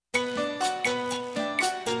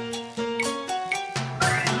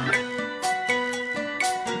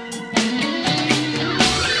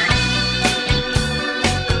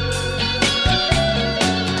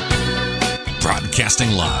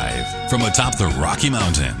Broadcasting live from atop the Rocky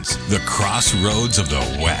Mountains, the crossroads of the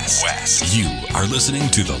West. You are listening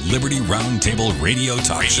to the Liberty Roundtable Radio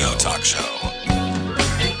Talk Show.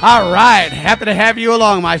 All right, happy to have you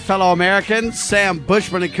along, my fellow Americans. Sam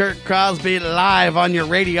Bushman and Kurt Crosby live on your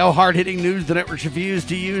radio. Hard-hitting news the networks refuse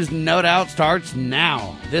to use, no doubt, starts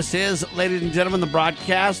now. This is, ladies and gentlemen, the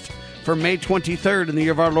broadcast for May 23rd in the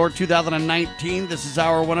year of our Lord 2019. This is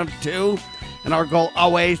hour 1 of 2. And our goal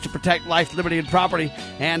always to protect life, liberty, and property,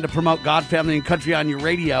 and to promote God, family, and country on your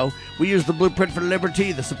radio. We use the blueprint for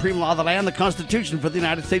liberty, the supreme law of the land, the Constitution for the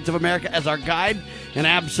United States of America as our guide. And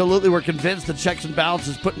absolutely, we're convinced that checks and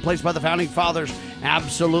balances put in place by the Founding Fathers,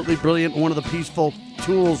 absolutely brilliant, one of the peaceful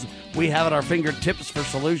tools we have at our fingertips for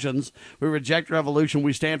solutions. We reject revolution.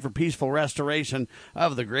 We stand for peaceful restoration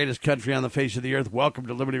of the greatest country on the face of the earth. Welcome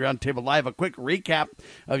to Liberty Roundtable Live. A quick recap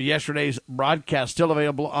of yesterday's broadcast, still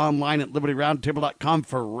available online at libertyroundtable.com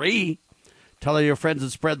for free. Tell your friends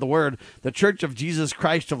and spread the word. The Church of Jesus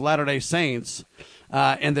Christ of Latter-day Saints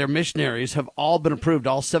and their missionaries have all been approved,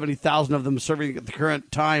 all 70,000 of them serving at the current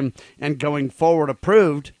time and going forward,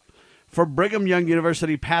 approved for Brigham Young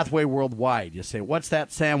University Pathway Worldwide. You say, what's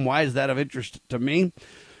that, Sam? Why is that of interest to me?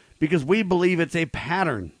 Because we believe it's a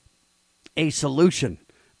pattern, a solution,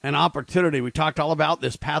 an opportunity. We talked all about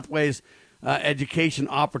this Pathways education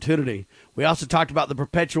opportunity. We also talked about the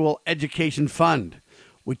Perpetual Education Fund.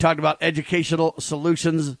 We talked about educational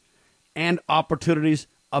solutions and opportunities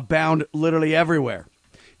abound literally everywhere.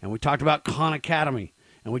 And we talked about Khan Academy.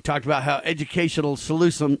 And we talked about how educational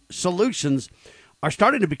solutions are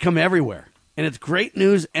starting to become everywhere. And it's great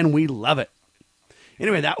news, and we love it.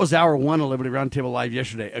 Anyway, that was hour 1 of Liberty Roundtable Live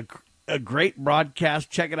yesterday. A great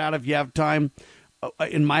broadcast. Check it out if you have time.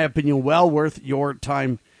 In my opinion, well worth your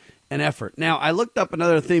time and effort. Now, I looked up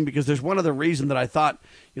another thing because there's one other reason that I thought,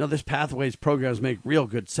 this Pathways programs make real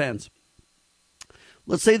good sense.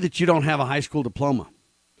 Let's say that you don't have a high school diploma.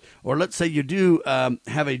 Or let's say you do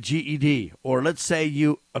have a GED. Or let's say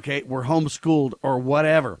we're homeschooled or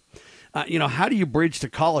whatever. How do you bridge to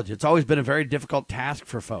college? It's always been a very difficult task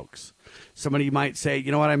for folks. Somebody might say,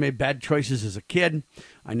 you know what, I made bad choices as a kid.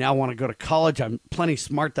 I now want to go to college. I'm plenty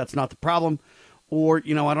smart. That's not the problem. Or,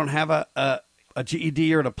 I don't have a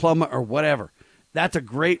GED or a diploma or whatever. That's a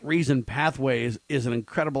great reason Pathways is an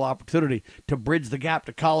incredible opportunity to bridge the gap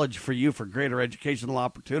to college for you for greater educational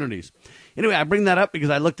opportunities. Anyway, I bring that up because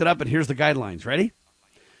I looked it up, and here's the guidelines. Ready?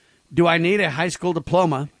 Do I need a high school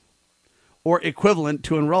diploma or equivalent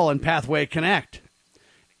to enroll in Pathway Connect?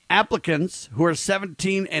 Applicants who are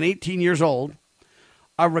 17 and 18 years old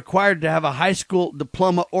are required to have a high school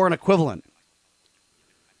diploma or an equivalent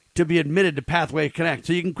to be admitted to Pathway Connect.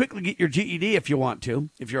 So you can quickly get your GED if you want to,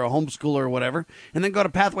 if you're a homeschooler or whatever, and then go to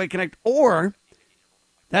Pathway Connect. Or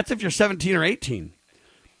that's if you're 17 or 18.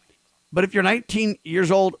 But if you're 19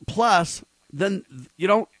 years old plus, then you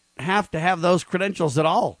don't have to have those credentials at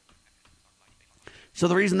all. So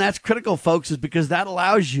the reason that's critical, folks, is because that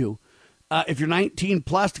allows you, if you're 19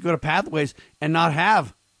 plus, to go to Pathways and not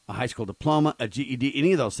have a high school diploma, a GED,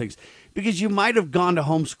 any of those things. Because you might have gone to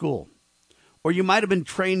homeschool, or you might have been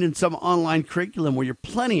trained in some online curriculum where you're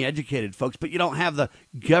plenty educated, folks, but you don't have the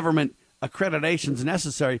government accreditations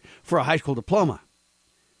necessary for a high school diploma.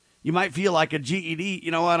 You might feel like a GED,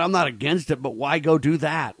 you know what, I'm not against it, but why go do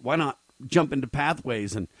that? Why not jump into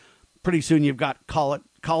Pathways? And pretty soon you've got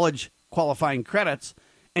college qualifying credits,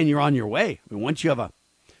 and you're on your way. I mean, once you have a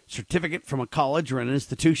certificate from a college or an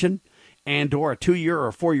institution and or a 2-year or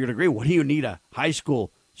a 4-year degree, what do you need a high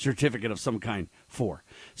school certificate of some kind for?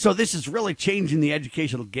 So this is really changing the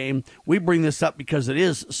educational game. We bring this up because it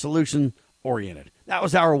is solution-oriented. That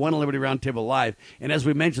was hour 1 of Liberty Roundtable Live. And as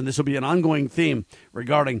we mentioned, this will be an ongoing theme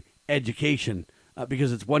regarding education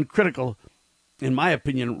because it's one critical, in my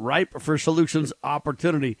opinion, ripe for solutions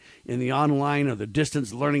opportunity in the online or the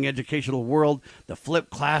distance learning educational world, the flipped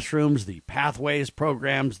classrooms, the Pathways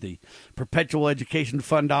programs, the Perpetual Education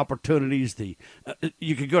Fund opportunities.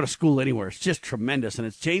 You could go to school anywhere. It's just tremendous, and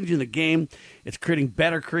it's changing the game. It's creating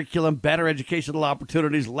better curriculum, better educational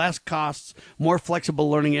opportunities, less costs, more flexible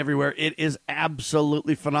learning everywhere. It is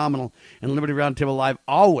absolutely phenomenal, and Liberty Roundtable Live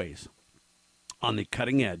always on the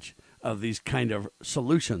cutting edge of these kind of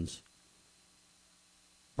solutions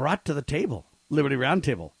brought to the table. Liberty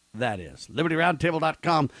Roundtable, that is.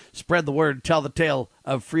 LibertyRoundtable.com. Spread the word. Tell the tale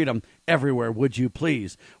of freedom everywhere, would you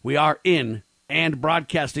please? We are in and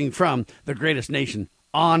broadcasting from the greatest nation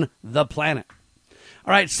on the planet.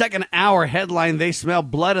 All right, second hour headline, they smell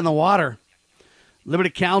blood in the water. Liberty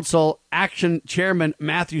Counsel Action Chairman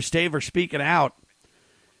Matthew Staver speaking out.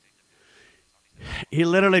 He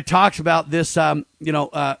literally talks about this,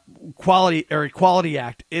 Equality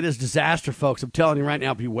Act. It is disaster, folks. I'm telling you right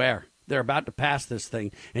now, beware. They're about to pass this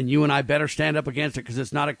thing, and you and I better stand up against it because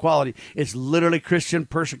it's not equality. It's literally Christian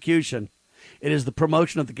persecution. It is the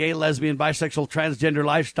promotion of the gay, lesbian, bisexual, transgender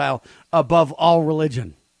lifestyle above all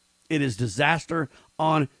religion. It is disaster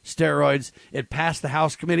on steroids. It passed the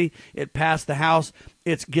House committee. It passed the House.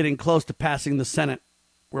 It's getting close to passing the Senate.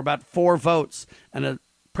 We're about 4 votes and a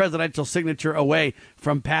presidential signature away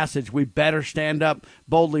from passage. We better stand up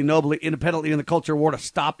boldly, nobly, independently in the culture war to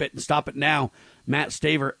stop it, and stop it now. Matt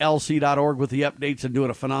Staver, lc.org, with the updates and doing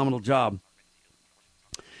a phenomenal job.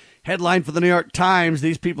 Headline for the New York Times,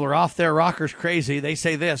 these people are off their rockers crazy. They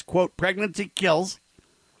say this, quote, pregnancy kills,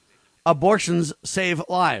 abortions save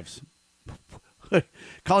lives.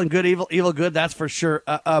 Calling good evil, evil good, that's for sure.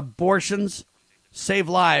 Abortions save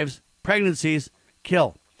lives, pregnancies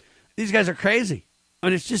kill. These guys are crazy. I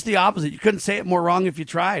mean, it's just the opposite. You couldn't say it more wrong if you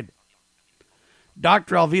tried.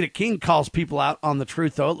 Dr. Alveda King calls people out on the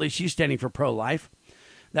truth, though. At least she's standing for pro-life.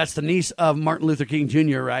 That's the niece of Martin Luther King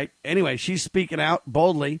Jr., right? Anyway, she's speaking out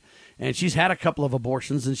boldly, and she's had a couple of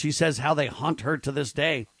abortions, and she says how they haunt her to this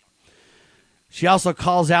day. She also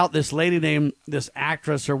calls out this lady named, this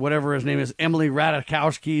actress or whatever his name is, Emily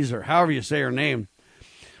Ratajkowski's, or however you say her name.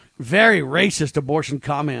 Very racist abortion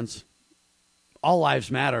comments. All lives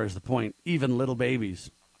matter is the point, even little babies.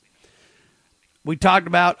 We talked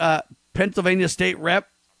about Pennsylvania State Rep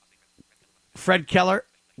Fred Keller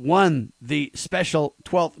won the special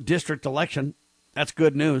 12th district election. That's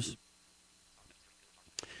good news.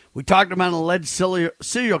 We talked about an alleged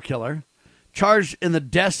serial killer charged in the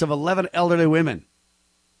deaths of 11 elderly women.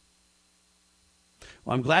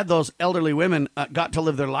 Well, I'm glad those elderly women got to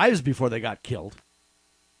live their lives before they got killed.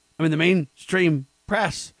 I mean, the mainstream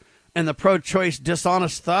press and the pro-choice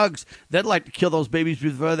dishonest thugs, they'd like to kill those babies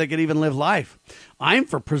before they could even live life. I'm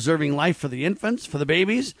for preserving life for the infants, for the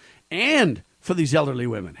babies, and for these elderly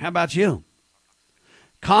women. How about you?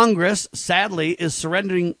 Congress, sadly, is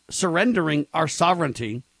surrendering our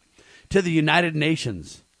sovereignty to the United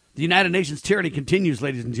Nations. The United Nations tyranny continues,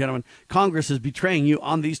 ladies and gentlemen. Congress is betraying you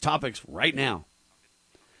on these topics right now.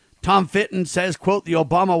 Tom Fitton says, quote, the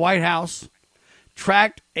Obama White House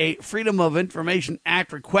tracked a Freedom of Information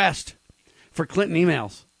Act request for Clinton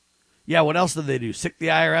emails. Yeah, what else did they do? Sick the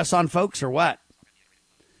IRS on folks or what?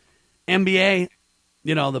 NBA,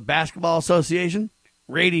 the Basketball Association,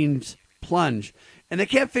 ratings plunge. And they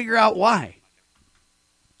can't figure out why.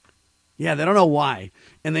 Yeah, they don't know why.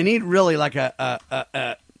 And they need really like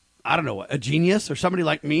a genius or somebody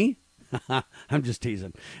like me. I'm just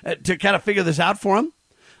teasing. To kind of figure this out for them.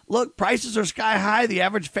 Look, prices are sky high. The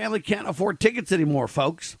average family can't afford tickets anymore,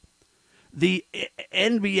 folks. The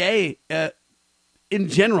NBA in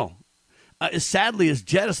general sadly is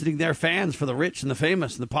jettisoning their fans for the rich and the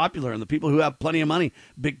famous and the popular and the people who have plenty of money,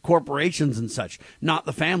 big corporations and such, not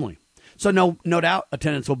the family. So no doubt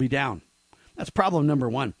attendance will be down. That's problem number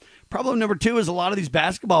one. Problem number two is a lot of these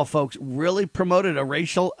basketball folks really promoted a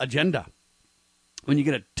racial agenda. When you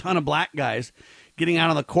get a ton of black guys getting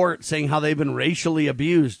out on the court saying how they've been racially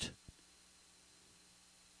abused.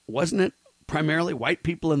 Wasn't it primarily white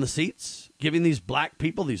people in the seats giving these black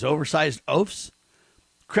people, these oversized oafs,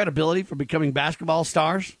 credibility for becoming basketball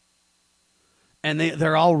stars? And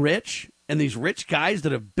they're all rich, and these rich guys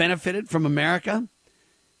that have benefited from America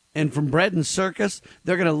and from bread and circus,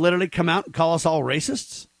 they're going to literally come out and call us all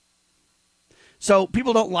racists? So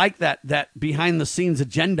people don't like that behind-the-scenes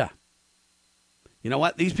agenda. You know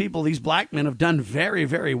what? These people, these black men have done very,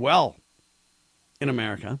 very well in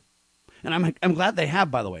America. And I'm glad they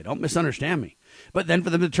have, by the way. Don't misunderstand me. But then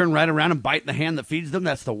for them to turn right around and bite the hand that feeds them,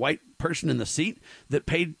 that's the white person in the seat that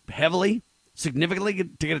paid heavily, significantly to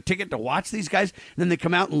get a ticket to watch these guys. And then they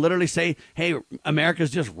come out and literally say, hey,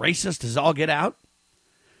 America's just racist as all get out.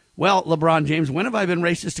 Well, LeBron James, when have I been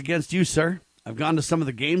racist against you, sir? I've gone to some of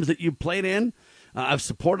the games that you played in. I've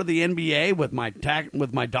supported the NBA with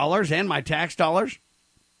my dollars and my tax dollars.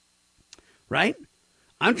 Right?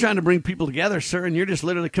 I'm trying to bring people together, sir, and you're just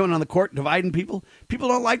literally coming on the court dividing people. People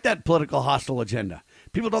don't like that political hostile agenda.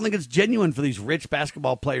 People don't think it's genuine for these rich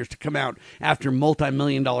basketball players to come out after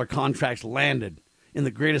multi-million-dollar contracts landed in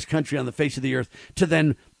the greatest country on the face of the earth to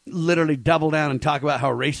then literally double down and talk about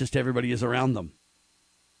how racist everybody is around them.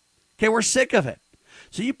 Okay, we're sick of it.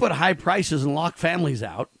 So you put high prices and lock families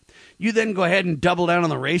out. You then go ahead and double down on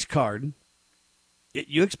the race card.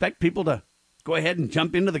 You expect people to go ahead and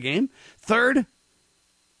jump into the game? Third,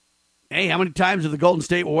 hey, how many times have the Golden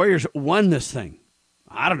State Warriors won this thing?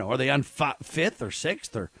 I don't know. Are they on fifth or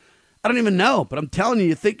sixth? Or I don't even know. But I'm telling you,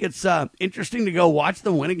 you think it's interesting to go watch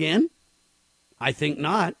them win again? I think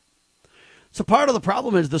not. So part of the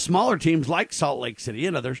problem is the smaller teams like Salt Lake City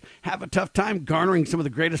and others have a tough time garnering some of the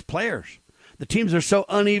greatest players. The teams are so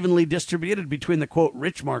unevenly distributed between the, quote,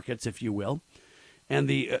 rich markets, if you will, and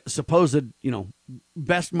the supposed,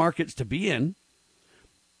 best markets to be in.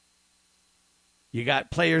 You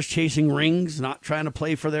got players chasing rings, not trying to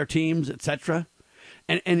play for their teams, etc.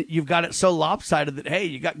 And you've got it so lopsided that, hey,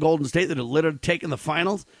 you got Golden State that have literally taken the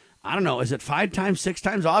finals. I don't know, is it 5 times, 6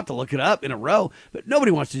 times? I'll have to look it up in a row. But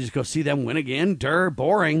nobody wants to just go see them win again.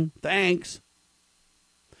 Boring. Thanks.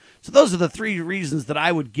 So those are the 3 reasons that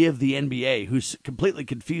I would give the NBA, who's completely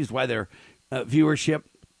confused why their viewership,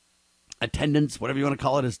 attendance, whatever you want to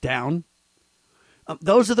call it, is down.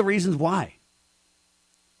 Those are the reasons why.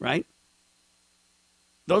 Right?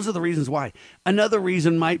 Those are the reasons why. Another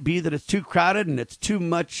reason might be that it's too crowded and it's too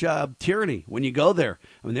much tyranny when you go there.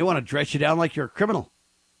 I mean, they want to dress you down like you're a criminal.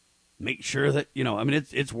 Make sure that,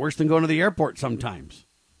 it's worse than going to the airport sometimes.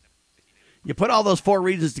 You put all those 4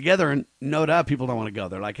 reasons together and no doubt people don't want to go.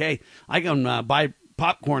 They're like, hey, I can buy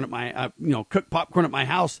popcorn at my, cook popcorn at my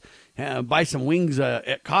house, buy some wings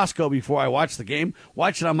at Costco before I watch the game,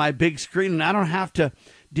 watch it on my big screen, and I don't have to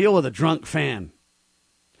deal with a drunk fan.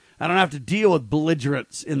 I don't have to deal with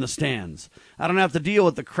belligerents in the stands. I don't have to deal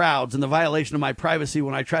with the crowds and the violation of my privacy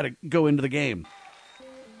when I try to go into the game.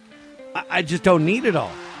 I just don't need it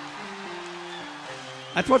all.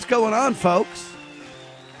 That's what's going on, folks.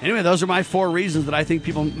 Anyway, those are my 4 reasons that I think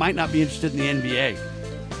people might not be interested in the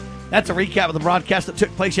NBA. That's a recap of the broadcast that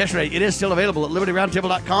took place yesterday. It is still available at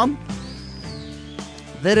LibertyRoundtable.com.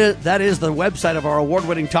 That is the website of our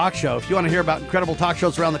award-winning talk show. If you want to hear about incredible talk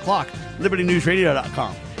shows around the clock,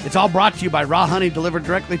 LibertyNewsRadio.com. It's all brought to you by Raw Honey, delivered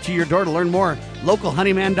directly to your door. To learn more,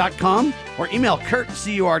 localhoneyman.com or email Kurt,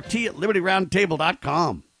 C-U-R-T, at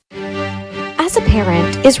LibertyRoundtable.com. As a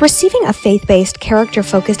parent, is receiving a faith-based,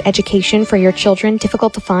 character-focused education for your children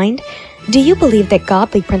difficult to find? Do you believe that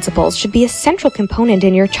godly principles should be a central component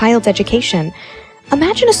in your child's education?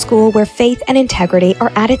 Imagine a school where faith and integrity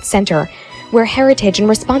are at its center, where heritage and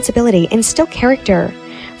responsibility instill character.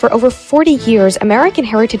 For over 40 years, American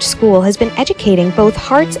Heritage School has been educating both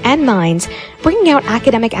hearts and minds, bringing out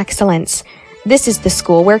academic excellence. This is the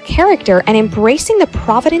school where character and embracing the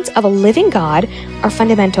providence of a living God are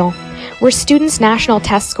fundamental, where students' national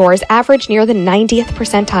test scores average near the 90th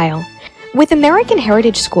percentile. With American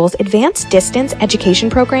Heritage School's advanced distance education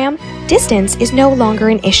program, distance is no longer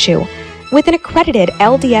an issue. With an accredited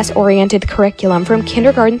LDS-oriented curriculum from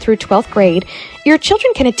kindergarten through 12th grade, your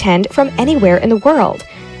children can attend from anywhere in the world.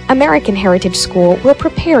 American Heritage School will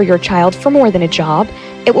prepare your child for more than a job.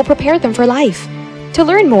 It will prepare them for life. To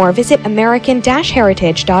learn more, visit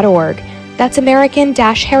American-Heritage.org. That's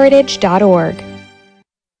American-Heritage.org.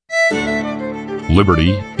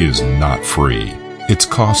 Liberty is not free. Its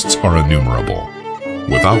costs are innumerable.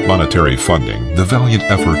 Without monetary funding, the valiant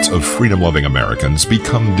efforts of freedom-loving Americans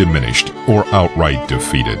become diminished or outright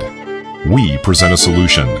defeated. We present a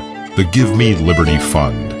solution, the Give Me Liberty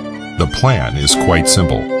Fund. The plan is quite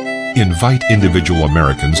simple. Invite individual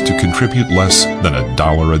Americans to contribute less than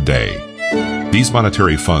 $1 a day. These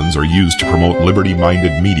monetary funds are used to promote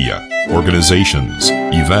liberty-minded media, organizations,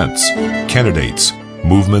 events, candidates,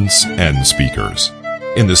 movements, and speakers.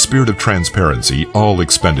 In the spirit of transparency, all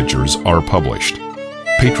expenditures are published.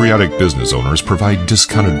 Patriotic business owners provide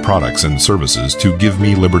discounted products and services to Give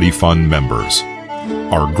Me Liberty Fund members.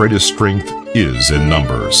 Our greatest strength is in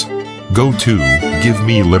numbers. Go to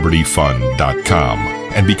GiveMeLibertyFund.com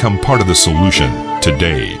and become part of the solution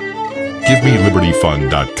today.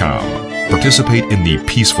 GiveMeLibertyFund.com. Participate in the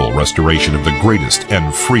peaceful restoration of the greatest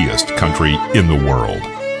and freest country in the world.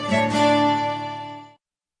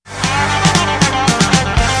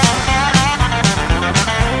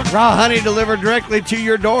 Raw honey delivered directly to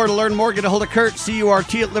your door. To learn more, get a hold of Kurt,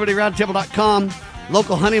 C-U-R-T, at LibertyRoundtable.com,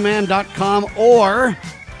 localhoneyman.com, or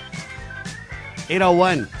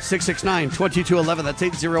 801-669-2211. That's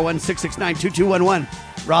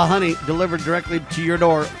 801-669-2211. Raw honey delivered directly to your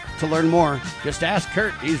door. To learn more, just ask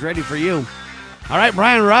Kurt. He's ready for you. All right,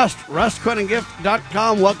 Brian Rust,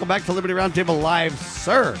 rustcoinandgift.com. Welcome back to Liberty Roundtable Live,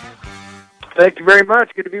 sir. Thank you very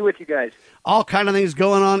much. Good to be with you guys. All kind of things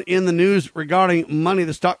going on in the news regarding money.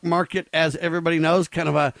 The stock market, as everybody knows, kind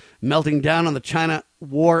of a melting down on the China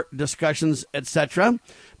war discussions, etc.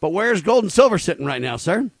 But where's gold and silver sitting right now,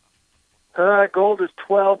 sir? Gold is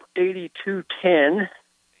 $12.82.10.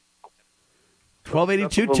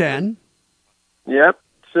 $12.82.10. Yep.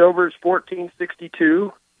 Silver is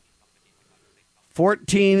 $14.62.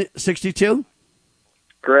 $14.62.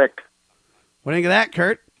 Correct. What do you think of that,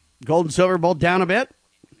 Kurt? Gold and silver both down a bit?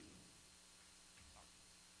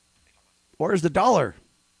 Or is the dollar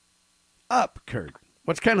up, Kurt?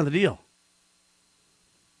 What's kind of the deal?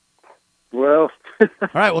 Well, All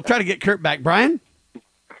right, we'll try to get Kurt back. Brian?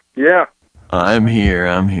 yeah. I'm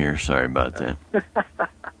here. Sorry about that.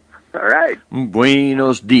 All right.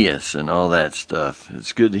 Buenos dias and all that stuff.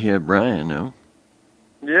 It's good to hear Brian, no?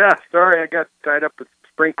 Yeah, sorry I got tied up with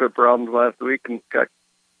sprinkler problems last week and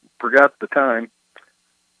forgot the time.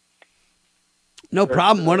 No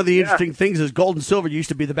problem. One of the interesting things is gold and silver used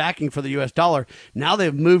to be the backing for the U.S. dollar. Now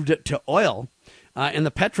they've moved it to oil, and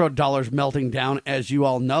the petrodollar's melting down, as you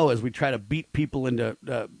all know, as we try to beat people into,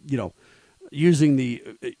 using the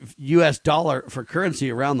U.S. dollar for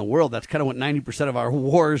currency around the world. That's kind of what 90% of our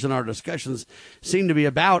wars and our discussions seem to be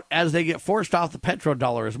about as they get forced off the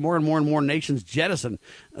petrodollar, as more and more nations jettison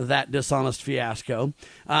that dishonest fiasco.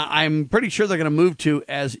 I'm pretty sure they're going to move to,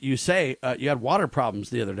 as you say, you had water problems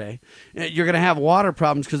the other day. You're going to have water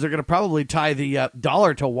problems because they're going to probably tie the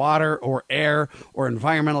dollar to water or air or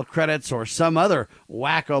environmental credits or some other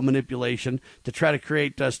wacko manipulation to try to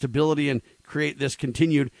create stability and create this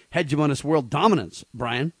continued hegemonist world dominance,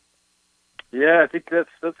 Brian. Yeah, I think that's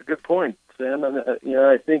a good point, Sam. And,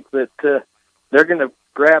 I think that they're going to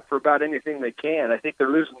grab for about anything they can. I think they're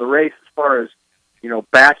losing the race as far as,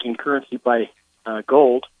 backing currency by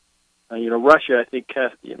gold. Russia, I think,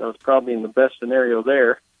 is probably in the best scenario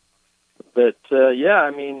there. But,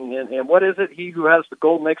 and what is it? He who has the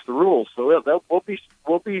gold makes the rules. So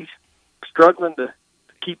we'll be struggling to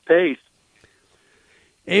keep pace.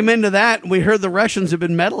 Amen to that. We heard the Russians have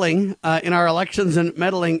been meddling in our elections and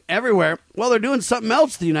meddling everywhere. Well, they're doing something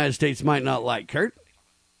else the United States might not like, Kurt.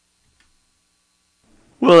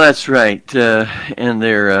 Well, that's right, and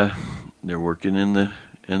they're working in the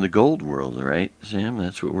gold world, right, Sam?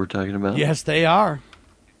 That's what we're talking about. Yes, they are.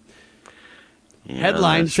 Yeah,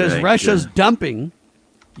 Headline says right. Russia's dumping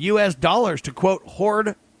U.S. dollars to, quote,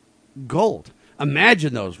 hoard gold.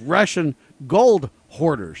 Imagine those Russian gold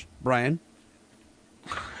hoarders, Brian.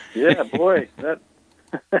 Yeah, boy.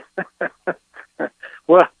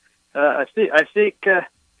 Well, I think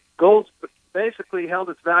gold's basically held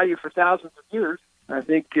its value for thousands of years. I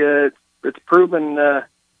think it's proven, the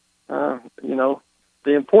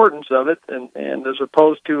importance of it, and as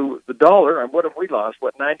opposed to the dollar, what have we lost?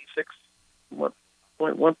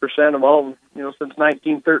 0.1% of all, since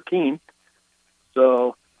 1913.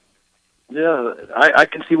 So, yeah, I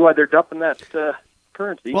can see why they're dumping that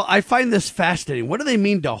currency. Well, I find this fascinating. What do they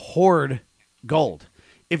mean to hoard gold?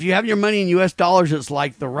 If you have your money in U.S. dollars, it's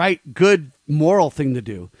like the right, good, moral thing to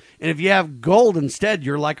do. And if you have gold instead,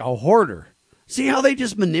 you're like a hoarder. See how they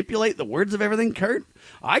just manipulate the words of everything, Kurt?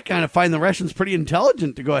 I kind of find the Russians pretty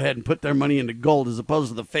intelligent to go ahead and put their money into gold as opposed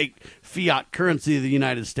to the fake fiat currency of the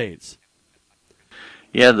United States.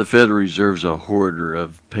 Yeah, the Federal Reserve's a hoarder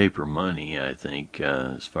of paper money, I think,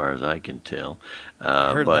 as far as I can tell.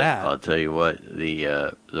 Heard but that. I'll tell you what,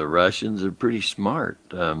 the Russians are pretty smart.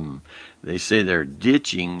 They say they're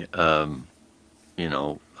ditching,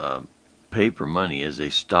 paper money as they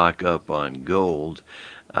stock up on gold.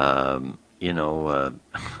 The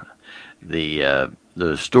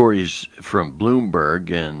stories from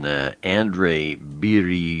Bloomberg and Andrei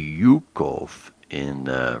Biryukov and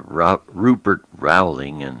Rupert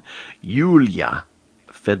Rowling and Yulia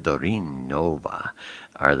Fedorinova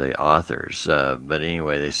are the authors. But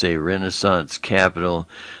anyway, they say Renaissance Capital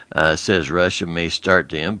says Russia may start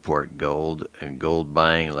to import gold, and gold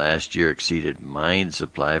buying last year exceeded mine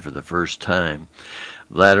supply for the first time.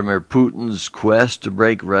 Vladimir Putin's quest to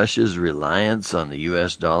break Russia's reliance on the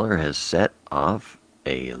U.S. dollar has set off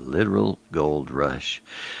a literal gold rush.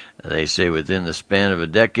 They say within the span of a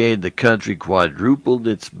decade, the country quadrupled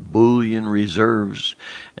its bullion reserves,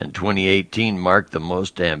 and 2018 marked the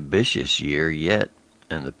most ambitious year yet,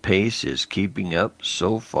 and the pace is keeping up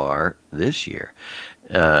so far this year.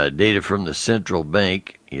 Data from the central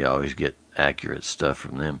bank, you always get accurate stuff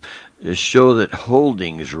from them, show that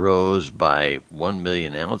holdings rose by 1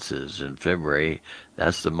 million ounces in February.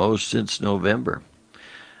 That's the most since November.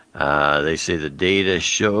 They say the data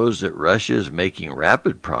shows that Russia is making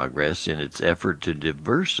rapid progress in its effort to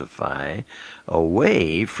diversify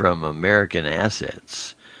away from American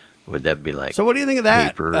assets. Would that be like So what do you think of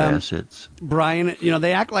that, paper assets? Brian?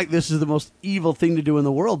 They act like this is the most evil thing to do in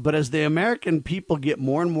the world, but as the American people get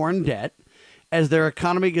more and more in debt, as their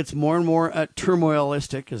economy gets more and more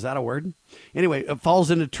turmoilistic, is that a word? Anyway, it falls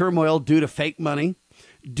into turmoil due to fake money,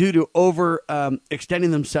 due to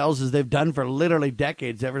extending themselves as they've done for literally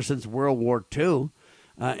decades, ever since World War II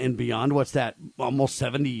and beyond. What's that, almost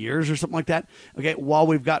 70 years or something like that? Okay, while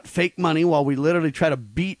we've got fake money, while we literally try to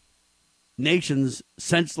beat nations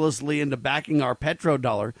senselessly into backing our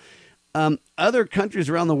petrodollar, other countries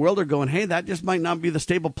around the world are going, hey, that just might not be the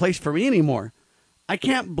stable place for me anymore. I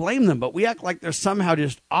can't blame them, but we act like they're somehow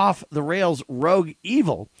just off the rails, rogue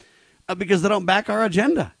evil, because they don't back our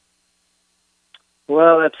agenda.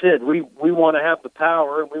 Well, that's it. We want to have the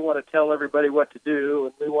power, and we want to tell everybody what to do,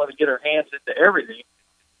 and we want to get our hands into everything.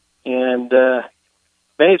 And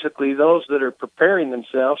basically, those that are preparing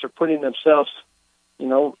themselves or putting themselves,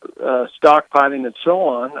 stockpiling and so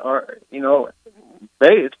on, are,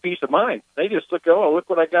 it's peace of mind. They just look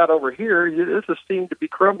what I got over here. This seems to be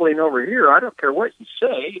crumbling over here. I don't care what you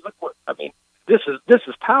say. This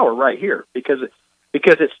is power right here because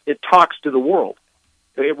it talks to the world.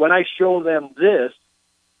 When I show them this,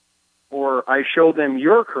 or I show them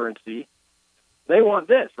your currency, they want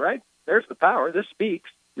this, right? There's the power. This speaks.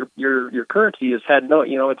 Your currency has had no,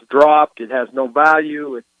 it's dropped. It has no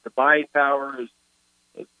value. The buying power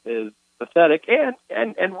is pathetic.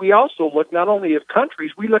 And we also look not only at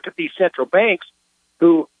countries, we look at these central banks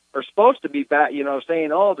who are supposed to be back,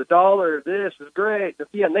 saying, "Oh, the dollar, this is great."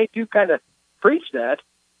 And they do kind of preach that,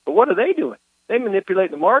 but what are they doing? They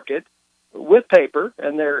manipulate the market with paper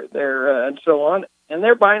and they're and so on, and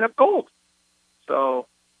they're buying up gold. So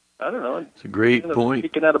I don't know. It's a great point.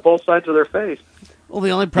 Speaking out of both sides of their face. Well,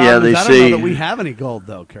 the only problem is I don't know that we have any gold,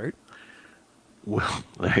 though, Kurt. Well,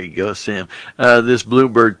 there you go, Sam. This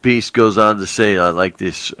Bloomberg piece goes on to say, I like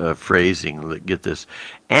this phrasing. Get this: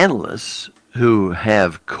 analysts who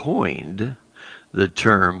have coined the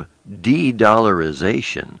term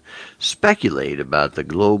de-dollarization speculate about the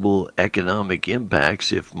global economic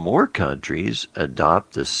impacts if more countries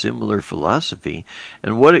adopt a similar philosophy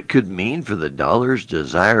and what it could mean for the dollar's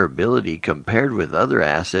desirability compared with other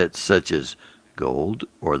assets such as gold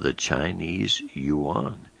or the Chinese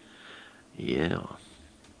yuan. Yeah.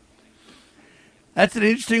 That's an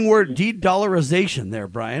interesting word, de-dollarization there,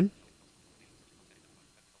 Brian.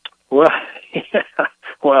 Well, yeah.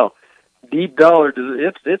 Well, deep dollar,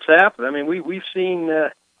 it's happened. We've seen.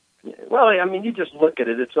 You just look at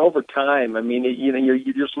it. It's over time.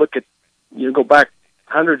 You just look at, go back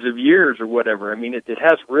hundreds of years or whatever. It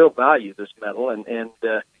has real value, this metal, and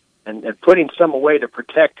putting some away to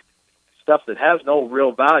protect stuff that has no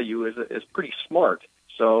real value is pretty smart.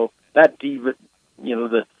 So that the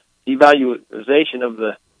devaluation of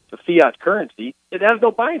the fiat currency, it has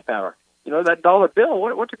no buying power. That dollar bill,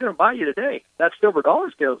 what's it going to buy you today? That silver dollar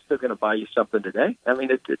is still going to buy you something today.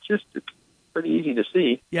 It's pretty easy to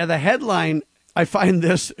see. Yeah, the headline, I find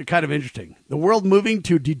this kind of interesting. The world moving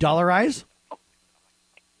to de-dollarize?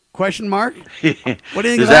 Question mark? What do you think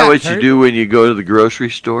Is of that what Kurt? you do when you go to the grocery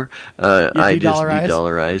store? I just de-dollarize?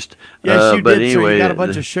 de-dollarized. Yes, you but did. Anyway, So you got a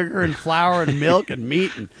bunch of sugar and flour and milk and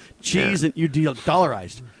meat and cheese, and you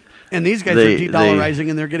de-dollarized. And these guys are de-dollarizing,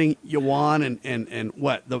 and they're getting yuan and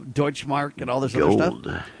what? The Deutschmark and all this other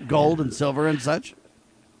stuff? Gold and silver and such?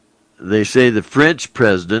 They say the French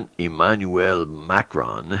president, Emmanuel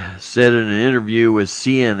Macron, said in an interview with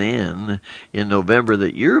CNN in November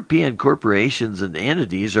that European corporations and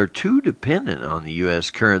entities are too dependent on the U.S.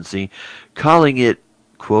 currency, calling it,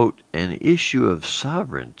 quote, an issue of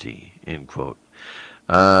sovereignty, end quote.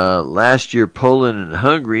 Last year, Poland and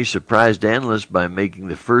Hungary surprised analysts by making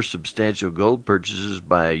the first substantial gold purchases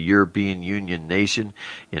by a European Union nation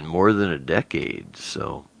in more than a decade.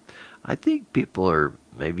 So I think people are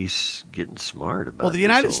maybe getting smart about it. Well, the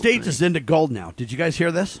United States is into gold now. Did you guys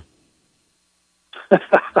hear this?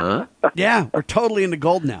 Huh? Yeah, we're totally into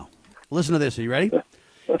gold now. Listen to this. Are you ready?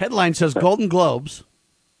 Headline says Golden Globes.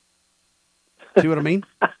 See what I mean?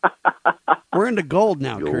 We're into gold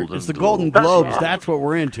now, Kurt. It's the Golden Globes. That's what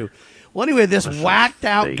we're into. Well, anyway, this whacked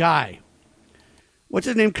out guy. What's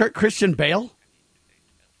his name, Kurt? Christian Bale?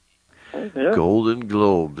 Yeah. Golden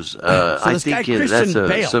Globes. I think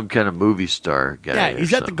that's some kind of movie star guy. Yeah,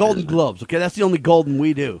 he's at the Golden Globes. Okay, that's the only golden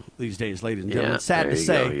we do these days, ladies and gentlemen. Yeah, it's sad to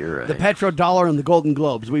say. You're right. The petrodollar and the Golden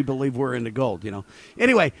Globes, we believe we're into gold,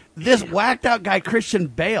 Anyway, this whacked out guy, Christian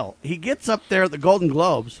Bale, he gets up there at the Golden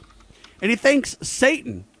Globes, and he thanks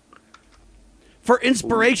Satan for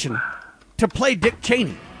inspiration to play Dick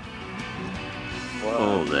Cheney.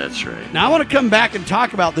 Oh, that's right. Now, I want to come back and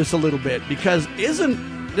talk about this a little bit, because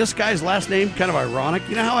isn't this guy's last name kind of ironic?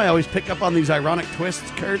 You know how I always pick up on these ironic twists,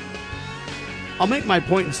 Kurt? I'll make my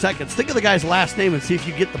point in seconds. Think of the guy's last name and see if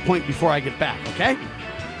you get the point before I get back, okay?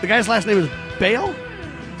 The guy's last name is Bale?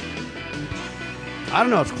 I don't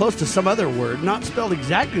know. It's close to some other word. Not spelled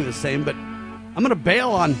exactly the same, but I'm going to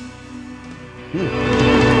bail on...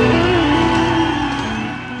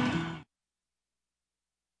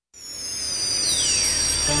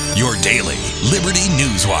 Your daily Liberty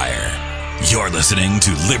News Wire. You're listening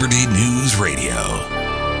to Liberty News Radio.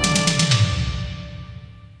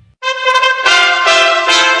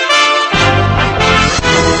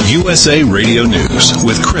 USA Radio News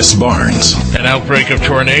with Chris Barnes. An outbreak of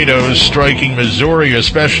tornadoes striking Missouri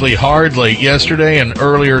especially hard late yesterday and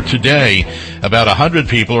earlier today. About 100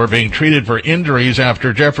 people are being treated for injuries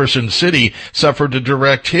after Jefferson City suffered a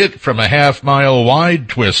direct hit from a half-mile wide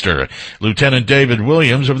twister. Lieutenant David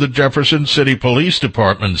Williams of the Jefferson City Police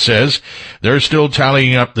Department says they're still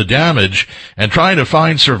tallying up the damage and trying to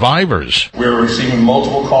find survivors. We're receiving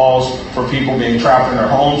multiple calls for people being trapped in their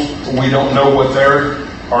homes. We don't know what they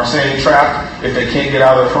are saying trapped. If they can't get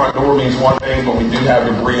out of their front door means one thing, but we do have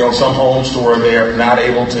debris on some homes to where they're not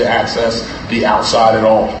able to access the outside at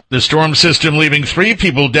all. The storm system leaving 3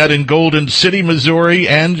 people dead in Golden City, Missouri,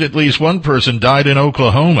 and at least 1 person died in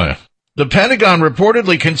Oklahoma. The Pentagon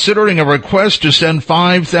reportedly considering a request to send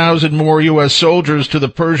 5,000 more U.S. soldiers to the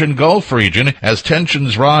Persian Gulf region as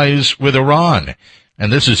tensions rise with Iran.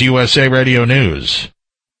 And this is USA Radio News.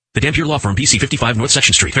 The Dampier Law Firm, PC 55 North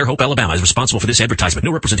Section Street, Fairhope, Alabama, is responsible for this advertisement.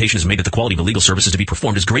 No representation is made that the quality of the legal services to be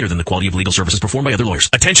performed is greater than the quality of legal services performed by other lawyers.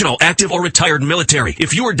 Attention all active or retired military.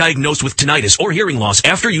 If you are diagnosed with tinnitus or hearing loss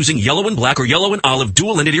after using yellow and black or yellow and olive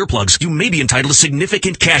dual-ended earplugs, you may be entitled to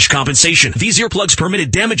significant cash compensation. These earplugs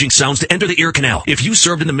permitted damaging sounds to enter the ear canal. If you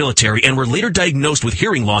served in the military and were later diagnosed with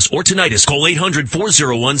hearing loss or tinnitus, call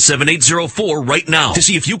 800-401-7804 right now to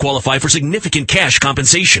see if you qualify for significant cash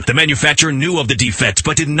compensation. The manufacturer knew of the defect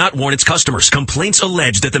but did not warn its customers. Complaints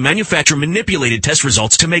allege that the manufacturer manipulated test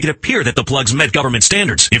results to make it appear that the plugs met government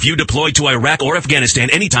standards. If you deployed to Iraq or Afghanistan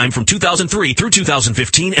anytime from 2003 through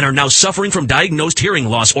 2015 and are now suffering from diagnosed hearing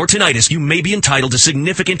loss or tinnitus, you may be entitled to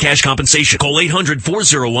significant cash compensation. Call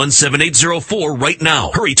 800-401-7804 right now.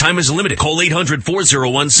 Hurry, time is limited. Call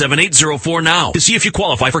 800-401-7804 now to see if you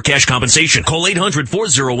qualify for cash compensation. Call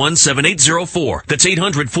 800-401-7804. That's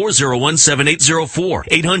 800-401-7804.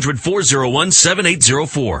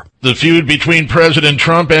 800-401-7804. The feud between President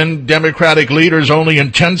Trump and Democratic leaders only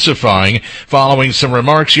intensifying following some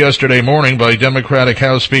remarks yesterday morning by Democratic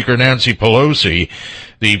House Speaker Nancy Pelosi.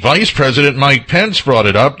 The Vice President Mike Pence brought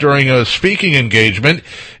it up during a speaking engagement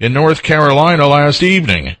in North Carolina last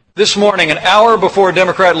evening. This morning, an hour before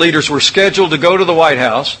Democrat leaders were scheduled to go to the White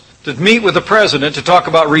House to meet with the President to talk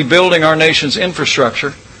about rebuilding our nation's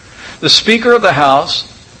infrastructure, the Speaker of the House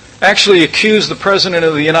actually accused the President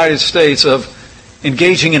of the United States of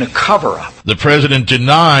engaging in a cover-up. The president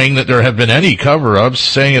denying that there have been any cover-ups,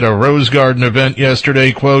 saying at a Rose Garden event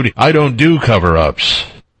yesterday, quote, "I don't do cover-ups."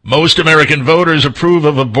 Most American voters approve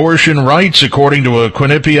of abortion rights, according to a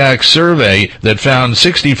Quinnipiac survey that found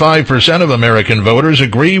 65% of American voters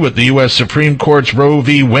agree with the U.S. Supreme Court's Roe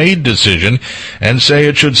v. Wade decision and say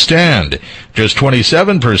it should stand. Just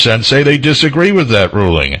 27% say they disagree with that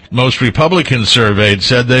ruling. Most Republicans surveyed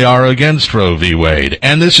said they are against Roe v. Wade.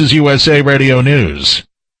 And this is USA Radio News.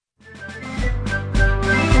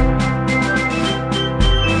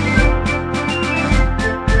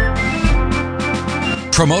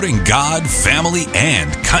 Promoting God, family,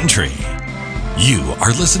 and country. You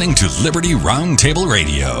are listening to Liberty Roundtable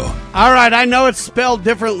Radio. All right, I know it's spelled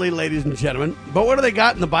differently, ladies and gentlemen, but what do they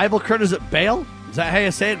got in the Bible, Kurt? Is it Baal? Is that how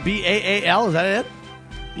you say it? B-A-A-L? Is that it?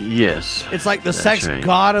 Yes. It's like the sex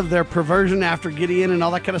god of their perversion after Gideon and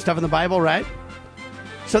all that kind of stuff in the Bible, right?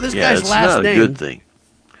 So this guy's last name... it's not a good thing.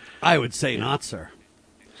 I would say not, sir.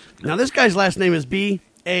 Now, this guy's last name is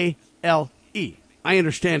B-A-L-E. I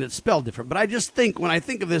understand it's spelled different, but I just think, when I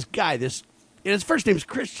think of this guy, his first name's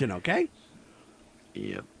Christian, okay?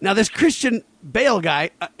 Yep. Now, this Christian Baal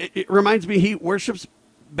guy, it reminds me he worships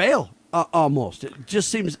Baal, almost. It just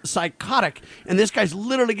seems psychotic, and this guy's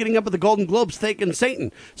literally getting up at the Golden Globes thanking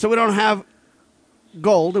Satan. So we don't have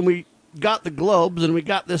gold, and we got the Globes, and we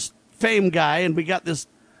got this fame guy, and we got this,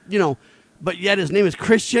 but yet his name is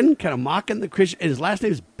Christian, kind of mocking the Christian, and his last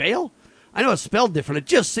name is Baal? I know it's spelled different. It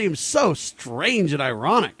just seems so strange and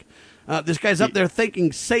ironic. This guy's up there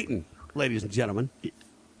thanking Satan, ladies and gentlemen.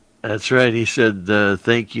 That's right. He said,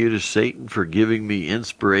 thank you to Satan for giving me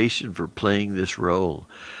inspiration for playing this role.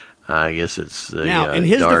 I guess it's now, in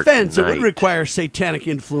his defense, night. It would require satanic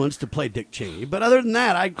influence to play Dick Cheney. But other than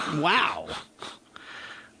that, wow.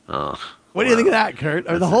 What do you think of that, Kurt?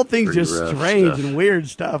 The whole thing's just strange and weird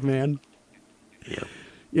stuff, man. Yep.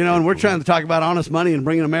 And we're trying to talk about honest money and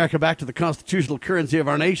bringing America back to the constitutional currency of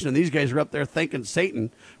our nation, and these guys are up there thanking Satan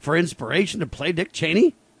for inspiration to play Dick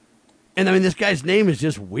Cheney? And, this guy's name is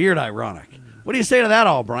just weird ironic. What do you say to that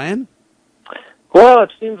all, Brian? Well,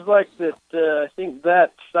 it seems like that I think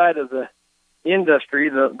that side of the industry,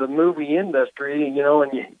 the movie industry, and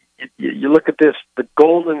you look at this, the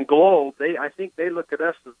Golden Globe, I think they look at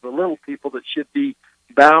us as the little people that should be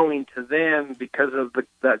bowing to them because of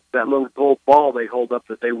that little gold ball they hold up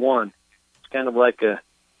that they won. It's kind of like a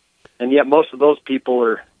and yet most of those people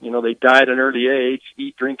are, they died at an early age,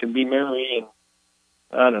 eat, drink, and be merry, and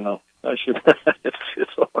I don't know. I should.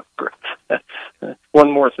 It's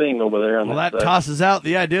one more thing over there. Well, that tosses out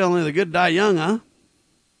the idea only the good die young, huh?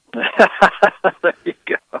 There you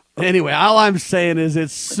go. Anyway, all I'm saying is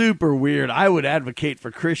it's super weird. I would advocate for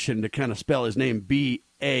Christian to kind of spell his name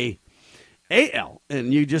B-A-A-L,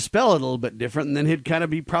 and you just spell it a little bit different, and then he'd kind of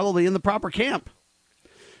be probably in the proper camp.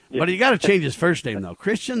 Yeah. But you got to change his first name, though.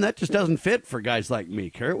 Christian, that just doesn't fit for guys like me.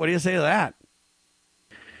 Kurt, what do you say to that?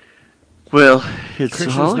 Well, it's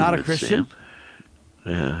Christian's Hollywood, not a Christian? Sam.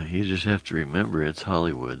 Yeah, you just have to remember it's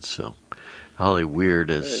Hollywood, so Hollyweird,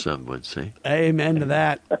 as some would say. Amen to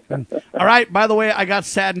that. All right, by the way, I got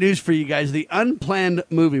sad news for you guys. The Unplanned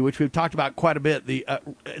movie, which we've talked about quite a bit,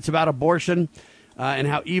 it's about abortion and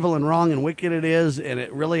how evil and wrong and wicked it is, and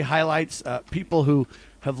it really highlights people who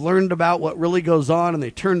have learned about what really goes on, and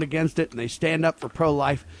they turned against it, and they stand up for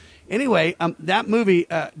pro-life. Anyway, that movie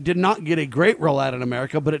did not get a great rollout in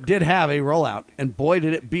America, but it did have a rollout, and boy,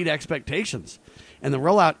 did it beat expectations. And the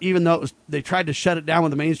rollout, even though they tried to shut it down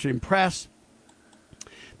with the mainstream press,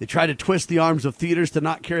 they tried to twist the arms of theaters to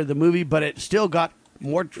not carry the movie, but it still got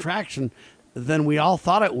more traction than we all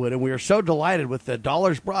thought it would, and we are so delighted with the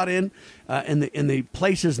dollars brought in the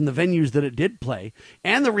places and the venues that it did play,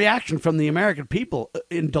 and the reaction from the American people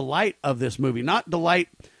in delight of this movie. Not delight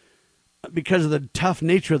because of the tough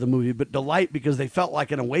nature of the movie, but delight because they felt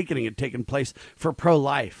like an awakening had taken place for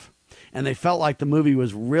pro-life, and they felt like the movie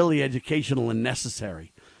was really educational and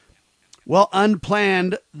necessary. Well,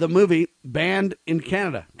 Unplanned, the movie, banned in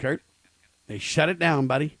Canada, Kurt. They shut it down,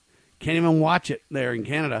 buddy. Can't even watch it there in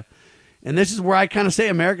Canada. And this is where I kind of say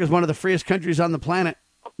America is one of the freest countries on the planet,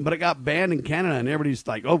 but it got banned in Canada, and everybody's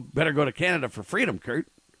like, oh, better go to Canada for freedom, Kurt.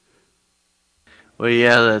 Well,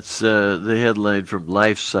 yeah, that's the headline from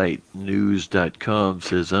LifeSiteNews.com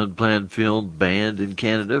says Unplanned film banned in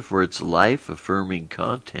Canada for its life-affirming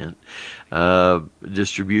content.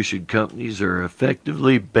 Distribution companies are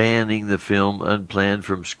effectively banning the film Unplanned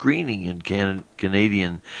from screening in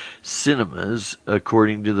Canadian cinemas,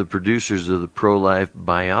 according to the producers of the pro-life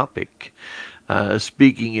biopic.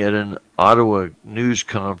 Speaking at an Ottawa news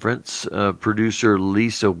conference, producer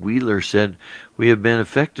Lisa Wheeler said, "We have been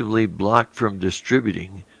effectively blocked from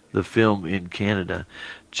distributing the film in Canada."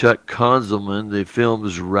 Chuck Konzelman, the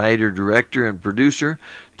film's writer, director, and producer,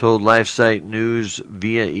 told LifeSite News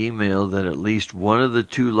via email that at least one of the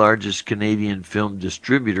two largest Canadian film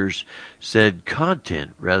distributors said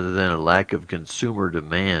content rather than a lack of consumer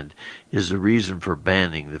demand is the reason for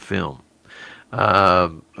banning the film.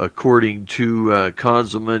 According to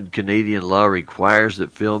Konzelman, Canadian law requires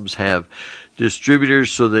that films have distributors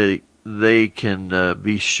so they can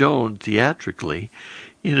be shown theatrically.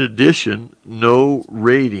 In addition, no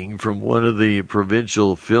rating from one of the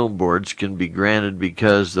provincial film boards can be granted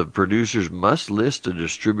because the producers must list a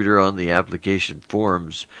distributor on the application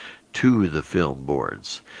forms to the film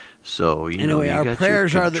boards. So, anyway, you our got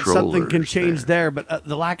prayers your are that something can change there. But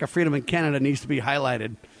the lack of freedom in Canada needs to be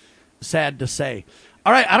highlighted. Sad to say.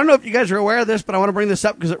 All right, I don't know if you guys are aware of this, but I want to bring this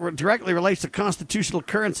up because it directly relates to constitutional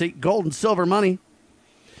currency, gold and silver money.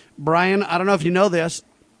 Brian, I don't know if you know this,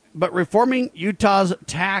 but reforming Utah's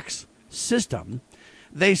tax system,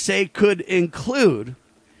 they say, could include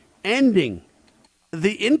ending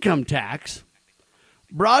the income tax,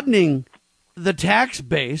 broadening the tax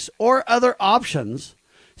base, or other options,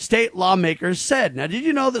 state lawmakers said. Now, did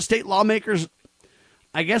you know that state lawmakers,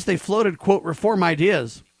 I guess they floated, quote, reform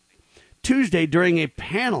ideas Tuesday during a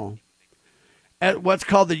panel at what's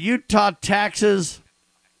called the Utah Taxes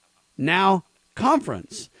Now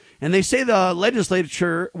Conference. And they say the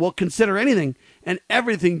legislature will consider anything and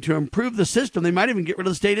everything to improve the system. They might even get rid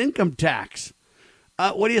of the state income tax.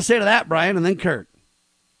 What do you say to that, Brian? And then Kurt.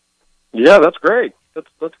 Yeah, that's great.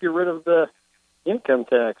 Let's get rid of the income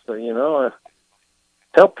tax. Help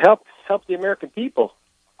the American people.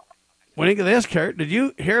 What do you think of this, Kurt? Did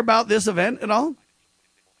you hear about this event at all?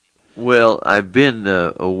 Well, I've been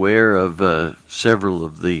aware of several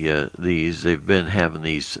of these. They've been having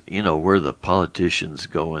these, where the politicians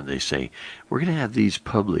go and they say, we're going to have these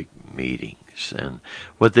public meetings. And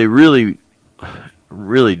what they really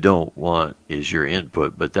don't want is your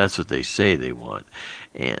input, but that's what they say they want.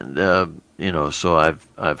 And, so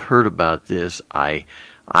I've heard about this. I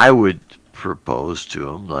would propose to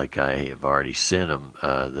them, like I have already sent them,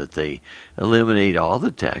 that they eliminate all the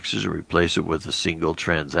taxes and replace it with a single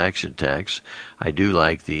transaction tax. I do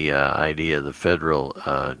like the idea of the federal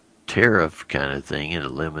tariff kind of thing and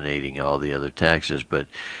eliminating all the other taxes, but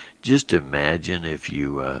just imagine if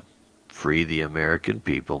you free the American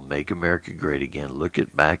people, make America great again, look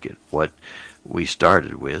back at what we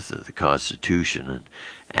started with, the Constitution, and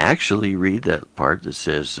actually read that part that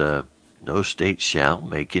says, no state shall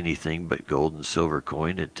make anything but gold and silver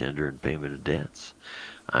coin and tender in payment of debts.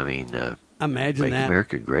 I mean, imagine make that.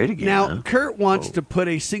 America great again. Now, huh? Kurt wants to put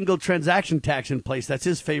a single transaction tax in place. That's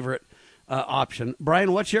his favorite option.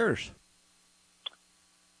 Brian, what's yours?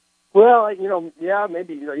 Well,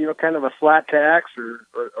 maybe, kind of a flat tax or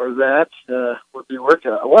that would be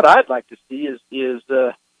working. What I'd like to see is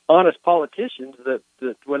honest politicians that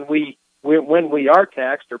when we are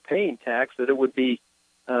taxed or paying tax, that it would be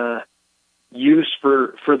used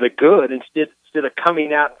for the good instead of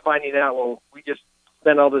coming out and finding out, well, we just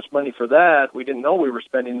spent all this money for that. We didn't know we were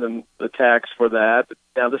spending the tax for that. But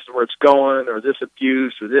now this is where it's going, or this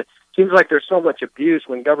abuse, or this. Seems like there's so much abuse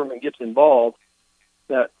when government gets involved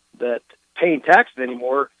that paying taxes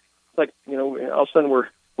anymore, it's like, all of a sudden we're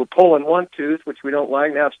pulling one tooth, which we don't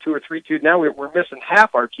like. Now it's 2 or 3 teeth. Now we're missing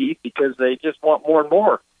half our teeth because they just want more and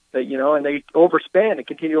more. And they overspend and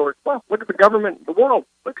continue over. Well, look at the government, the world.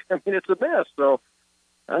 Look, it's a mess. So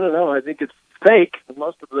I don't know. I think it's fake.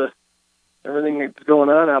 Most of everything that's going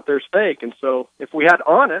on out there is fake. And so if we had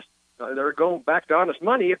honest, they're going back to honest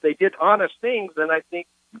money. If they did honest things, then I think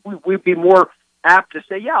we'd be more apt to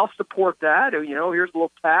say, yeah, I'll support that. Or, here's a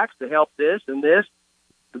little tax to help this and this.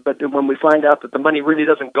 But then when we find out that the money really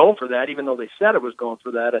doesn't go for that, even though they said it was going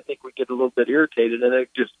for that, I think we get a little bit irritated, and it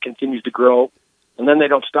just continues to grow. And then they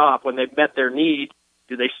don't stop. When they've met their need,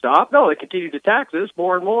 do they stop? No, they continue to tax us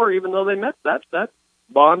more and more, even though they met that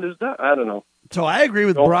bond is done. I don't know. So I agree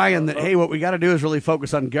with Brian that, hey, what we got to do is really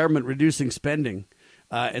focus on government reducing spending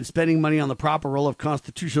and spending money on the proper role of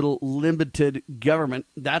constitutional limited government.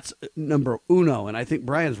 That's number uno, and I think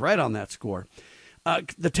Brian's right on that score.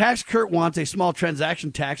 The tax Kurt wants, a small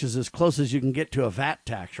transaction tax, is as close as you can get to a VAT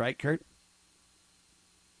tax, right, Kurt?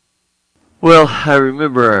 Well, I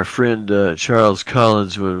remember our friend Charles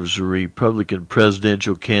Collins was a Republican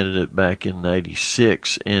presidential candidate back in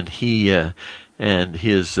 '96, and he and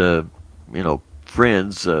his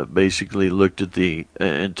friends basically looked at the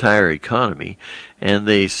entire economy, and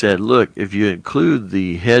they said, look, if you include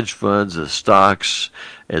the hedge funds, the stocks,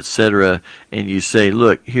 etc., and you say,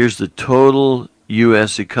 look, here's the total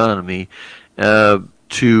U.S. economy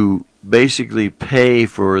to basically pay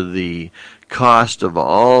for the cost of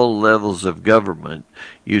all levels of government,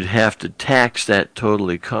 you'd have to tax that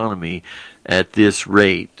total economy at this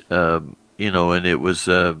rate. And it was,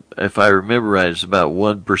 if I remember right, it's about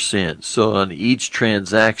 1%. So on each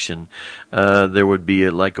transaction, there would be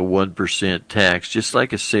like a 1% tax, just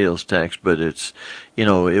like a sales tax, but it's,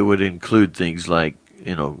 it would include things like,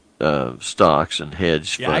 stocks and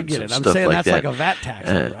hedge funds. Yeah, I get it. I'm stuff saying like that's that. like a VAT tax,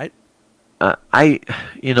 right? I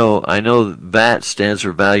know VAT stands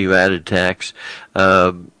for value added tax.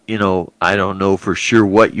 I don't know for sure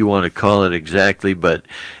what you want to call it exactly, but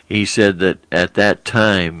he said that at that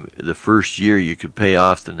time, the first year you could pay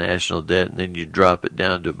off the national debt and then you drop it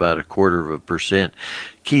down to about 0.25%.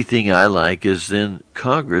 Key thing I like is then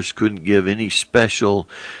Congress couldn't give any special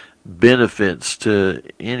benefits to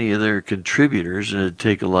any of their contributors, and it'd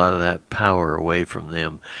take a lot of that power away from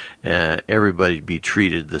them. Everybody'd be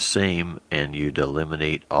treated the same, and you'd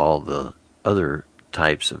eliminate all the other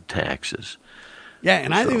types of taxes. Yeah,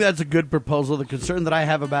 and I think that's a good proposal. The concern that I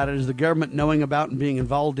have about it is the government knowing about and being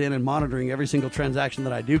involved in and monitoring every single transaction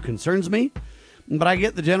that I do concerns me. But I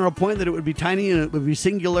get the general point that it would be tiny and it would be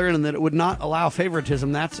singular and that it would not allow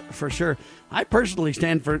favoritism, that's for sure. I personally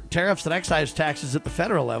stand for tariffs and excise taxes at the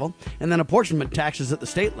federal level and then apportionment taxes at the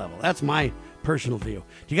state level. That's my personal view.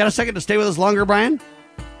 Do you got a second to stay with us longer, Brian?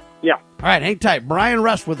 Yeah. All right, hang tight. Brian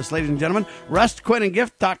Rust with us, ladies and gentlemen.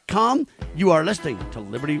 RustCoinandGift.com. You are listening to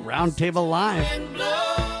Liberty Roundtable Live.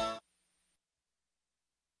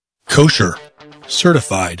 Kosher.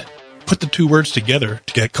 Certified. Put the two words together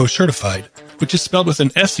to get kosher-certified, which is spelled with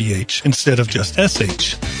an S-E-H instead of just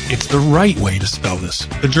S-H. It's the right way to spell this,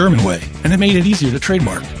 the German way, and it made it easier to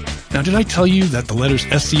trademark. Now, did I tell you that the letters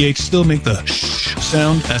S-C-H still make the sh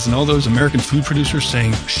sound, as in all those American food producers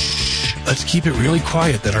saying shh? Let's keep it really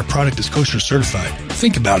quiet that our product is kosher certified.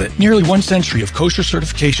 Think about it. Nearly 1 century of kosher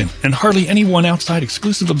certification, and hardly anyone outside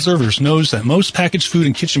exclusive observers knows that most packaged food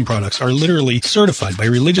and kitchen products are literally certified by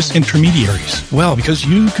religious intermediaries. Well, because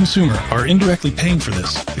you, consumer, are indirectly paying for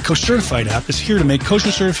this, the Kosher-Certified app is here to make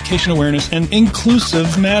kosher certification awareness an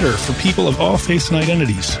inclusive matter for people of all faiths and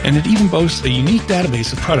identities. And it even boasts a unique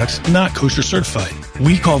database of products not kosher certified.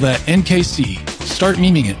 We call that NKC. Start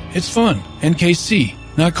memeing it. It's fun. NKC.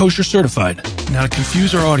 Not kosher certified. Now, to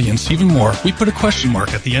confuse our audience even more, we put a question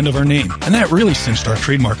mark at the end of our name, and that really cinched our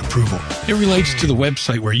trademark approval. It relates to the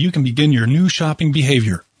website where you can begin your new shopping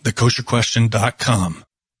behavior, thekosherquestion.com.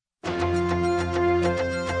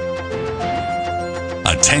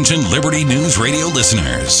 Attention Liberty News Radio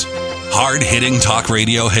listeners. Hard-hitting talk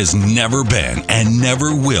radio has never been and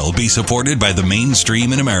never will be supported by the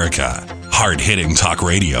mainstream in America. Hard-hitting talk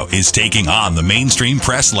radio is taking on the mainstream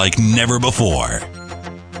press like never before.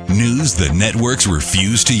 News the networks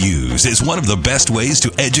refuse to use is one of the best ways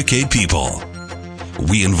to educate people.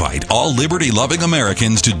 We invite all liberty-loving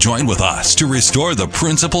Americans to join with us to restore the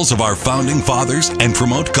principles of our founding fathers and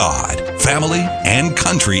promote God, family, and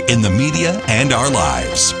country in the media and our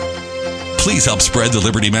lives. Please help spread the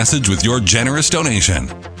Liberty message with your generous donation.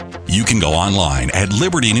 You can go online at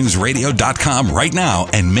libertynewsradio.com right now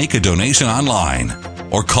and make a donation online.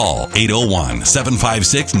 Or call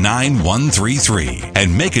 801-756-9133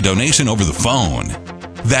 and make a donation over the phone.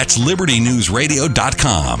 That's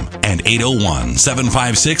libertynewsradio.com and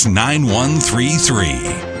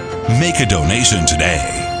 801-756-9133. Make a donation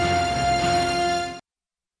today.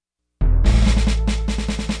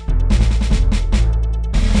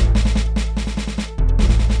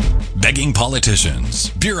 Begging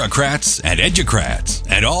politicians, bureaucrats, and educrats,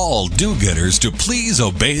 and all do-gooders to please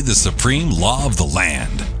obey the supreme law of the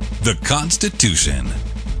land, the Constitution.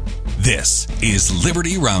 This is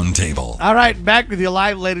Liberty Roundtable. All right, back with you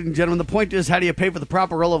live, ladies and gentlemen. The point is, how do you pay for the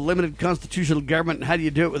proper role of limited constitutional government, and how do you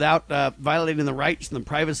do it without violating the rights and the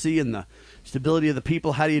privacy and the stability of the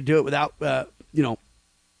people? How do you do it without,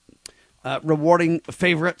 rewarding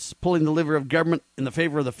favorites, pulling the lever of government in the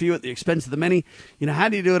favor of the few at the expense of the many? How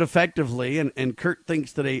do you do it effectively? And Kurt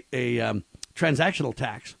thinks that a transactional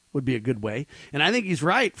tax would be a good way. And I think he's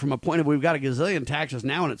right from a point of we've got a gazillion taxes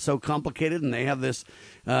now, and it's so complicated, and they have this,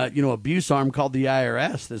 abuse arm called the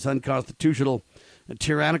IRS, this unconstitutional,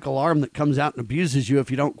 tyrannical arm that comes out and abuses you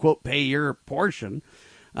if you don't, quote, pay your portion.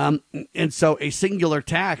 And so a singular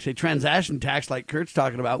tax, a transaction tax like Kurt's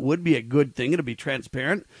talking about, would be a good thing. It'd be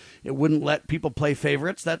transparent. It wouldn't let people play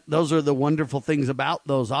favorites. Those are the wonderful things about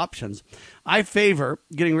those options. I favor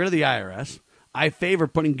getting rid of the IRS. I favor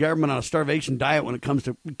putting government on a starvation diet when it comes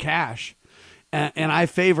to cash. And I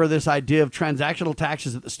favor this idea of transactional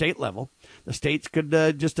taxes at the state level. The states could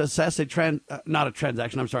just assess an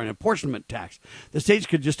apportionment tax. The states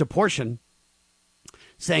could just apportion,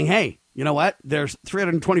 saying, hey, you know what? There's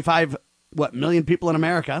 325 million people in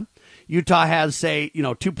America. Utah has, say,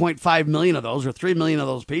 2.5 million of those or 3 million of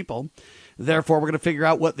those people. Therefore, we're going to figure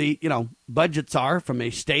out what the, budgets are from a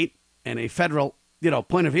state and a federal,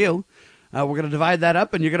 point of view. We're going to divide that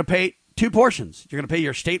up, and you're going to pay two portions. You're going to pay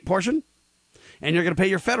your state portion, and you're going to pay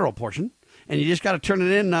your federal portion. And you just got to turn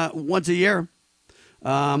it in once a year.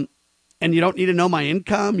 And you don't need to know my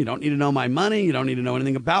income. You don't need to know my money. You don't need to know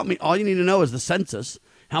anything about me. All you need to know is the census,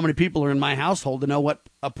 how many people are in my household, to know what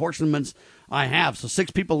apportionments I have. So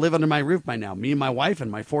 6 people live under my roof by now, me and my wife and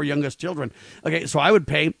my 4 youngest children. Okay, so I would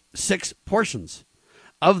pay 6 portions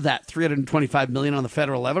of that 325 million on the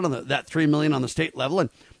federal level and that 3 million on the state level. And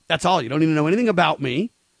that's all. You don't need to know anything about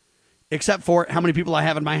me except for how many people I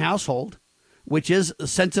have in my household, which is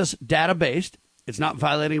census data based. It's not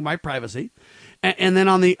violating my privacy. And then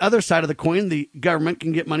on the other side of the coin, the government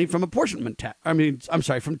can get money from from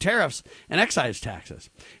tariffs and excise taxes.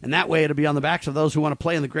 And that way it'll be on the backs of those who want to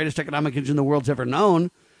play in the greatest economic engine the world's ever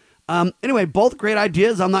known. Anyway, both great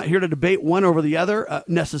ideas. I'm not here to debate one over the other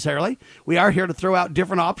necessarily. We are here to throw out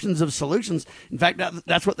different options of solutions. In fact,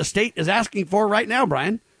 that's what the state is asking for right now,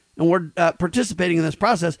 Brian. And we're participating in this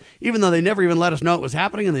process, even though they never even let us know it was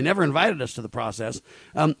happening and they never invited us to the process.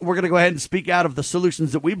 We're going to go ahead and speak out of the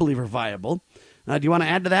solutions that we believe are viable. Do you want to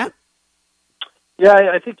add to that? Yeah,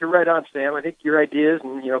 I think you're right on, Sam. I think your ideas,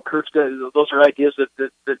 and Kurt's, those are ideas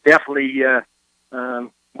that definitely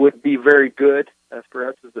would be very good for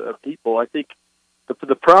us as a people. I think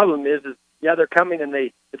the problem is they're coming and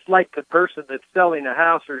it's like the person that's selling a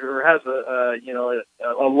house or has a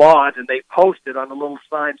lot, and they post it on a little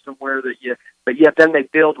sign somewhere but yet then they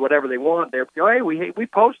build whatever they want there. Hey, we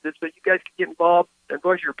posted so you guys can get involved and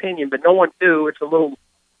voice your opinion, but no one do. It's a little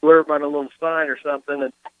blurb on a little sign or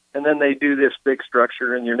something, and then they do this big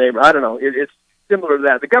structure in your neighborhood. I don't know. It's similar to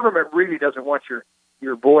that. The government really doesn't want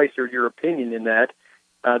your voice or your opinion in that.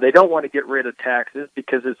 They don't want to get rid of taxes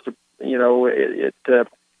because it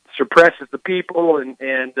suppresses the people,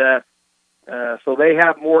 and so they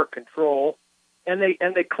have more control, and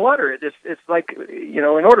they clutter it. It's like in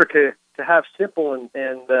order to have simple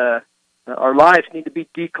and our lives need to be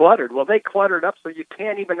decluttered. Well, they clutter it up so you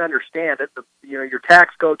can't even understand it. Your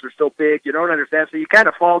tax codes are so big you don't understand, so you kind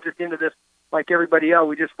of fall just into this like everybody else.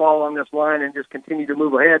 We just fall on this line and just continue to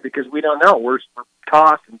move ahead because we don't know. We're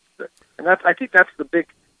tossed, and I think that's the big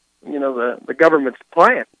the government's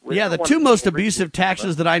plan. Yeah, the two most abusive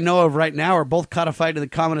taxes that I know of right now are both codified in the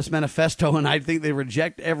Communist Manifesto, and I think they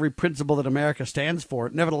reject every principle that America stands for.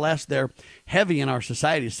 Nevertheless, they're heavy in our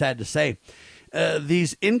society, sad to say.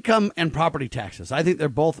 These income and property taxes, I think they're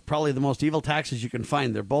both probably the most evil taxes you can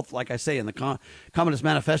find. They're both, like I say, in the Communist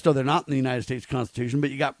Manifesto. They're not in the United States Constitution,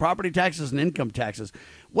 but you got property taxes and income taxes.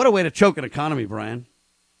 What a way to choke an economy, Brian.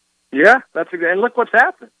 Yeah, that's and look what's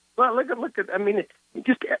happened. Well, look at. I mean,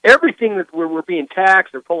 just everything that we're being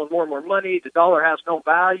taxed. They're pulling more and more money. The dollar has no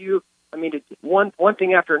value. I mean, it's one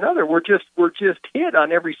thing after another. We're just hit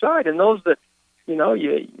on every side, and those that.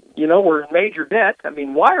 We're in major debt. I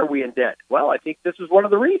mean, why are we in debt? Well, I think this is one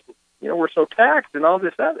of the reasons. We're so taxed and all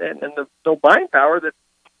this other, and the no buying power that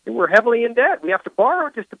we're heavily in debt. We have to borrow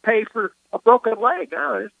just to pay for a broken leg.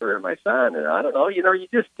 Oh, it's for my son, and I don't know.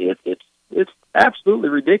 It's absolutely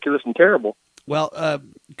ridiculous and terrible. Well,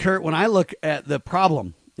 Kurt, when I look at the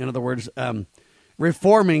problem, in other words,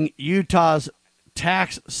 reforming Utah's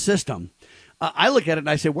tax system. I look at it and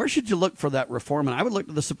I say, where should you look for that reform? And I would look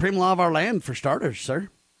to the supreme law of our land for starters, sir.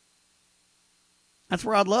 That's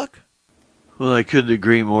where I'd look. Well, I couldn't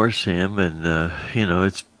agree more, Sam. And,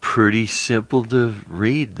 it's pretty simple to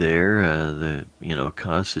read there. The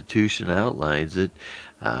Constitution outlines it.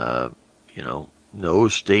 No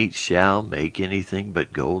state shall make anything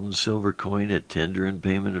but gold and silver coin at tender and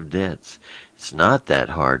payment of debts. It's not that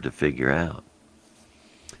hard to figure out.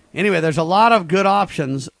 Anyway, there's a lot of good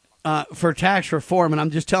options for tax reform, and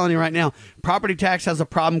I'm just telling you right now, property tax has a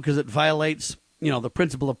problem because it violates, the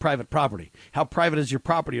principle of private property. How private is your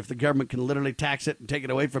property if the government can literally tax it and take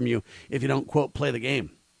it away from you if you don't, quote, play the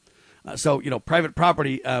game? So private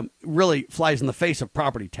property really flies in the face of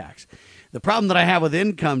property tax. The problem that I have with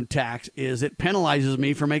income tax is it penalizes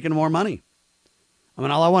me for making more money. I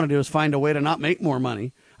mean, all I want to do is find a way to not make more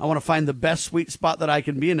money. I want to find the best sweet spot that I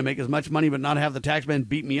can be in to make as much money but not have the tax man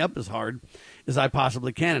beat me up as hard as I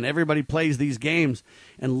possibly can. And everybody plays these games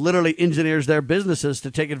and literally engineers their businesses to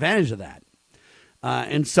take advantage of that.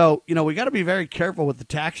 And so, we got to be very careful with the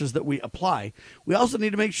taxes that we apply. We also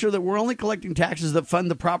need to make sure that we're only collecting taxes that fund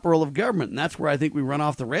the proper role of government. And that's where I think we run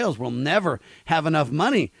off the rails. We'll never have enough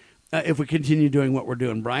money if we continue doing what we're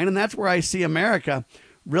doing, Brian. And that's where I see America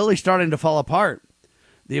really starting to fall apart.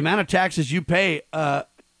 The amount of taxes you pay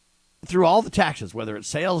through all the taxes, whether it's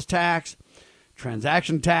sales tax,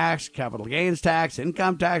 transaction tax, capital gains tax,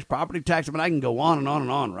 income tax, property tax. I mean, I can go on and on and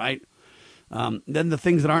on, right? Then the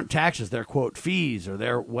things that aren't taxes, they're, quote, fees or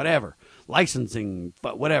they're whatever, licensing,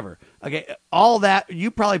 but whatever. Okay, all that, you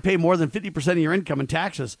probably pay more than 50% of your income in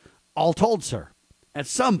taxes, all told, sir. At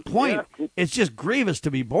some point, It's just grievous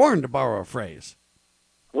to be born, to borrow a phrase.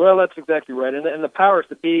 Well, that's exactly right. And the powers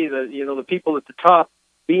that be, the people at the top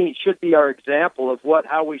should be our example of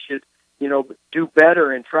how we should, do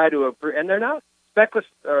better and try to, and they're not reckless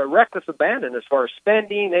abandon as far as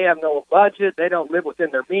spending. They have no budget. They don't live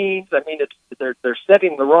within their means. I mean, they're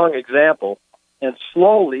setting the wrong example and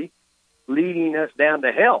slowly leading us down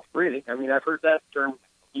to hell, really. I mean, I've heard that term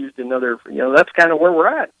used in other, that's kind of where we're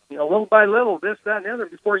at. Little by little, this, that, and the other.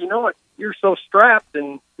 Before you know it, you're so strapped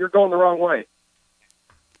and you're going the wrong way.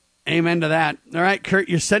 Amen to that. All right, Kurt,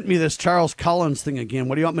 you sent me this Charles Collins thing again.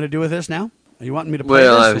 What do you want me to do with this now? Are you wanting me to play this?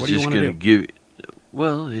 Well, I was just going to give.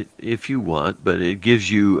 Well, if you want, but it gives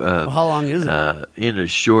you. How long is it? In a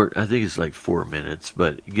short, I think it's like 4 minutes,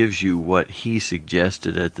 but it gives you what he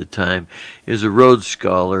suggested at the time. Is a Rhodes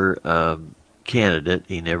Scholar candidate.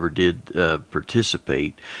 He never did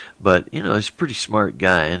participate, but he's a pretty smart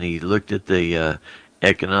guy, and he looked at the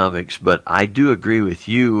economics. But I do agree with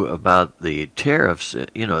you about the tariffs.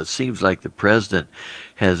 It seems like the president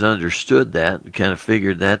has understood that and kind of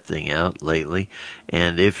figured that thing out lately,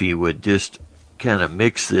 and if he would just kind of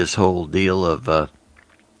mix this whole deal of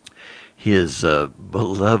his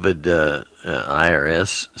beloved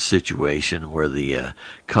IRS situation where the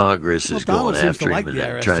Congress is going after him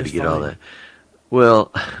and trying to get all that.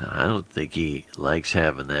 Well, I don't think he likes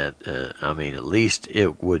having that. I mean, at least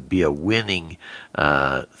it would be a winning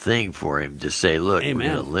thing for him to say, look, Amen.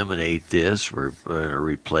 We're going to eliminate this. We're going to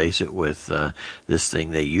replace it with this thing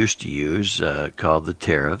they used to use called the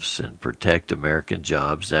tariffs and protect American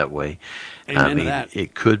jobs that way. Amen I mean, to that.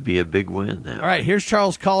 It could be a big win. All right, here's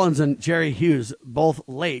Charles Collins and Jerry Hughes, both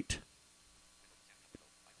late.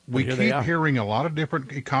 We keep hearing a lot of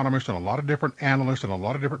different economists and a lot of different analysts and a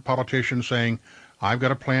lot of different politicians saying, I've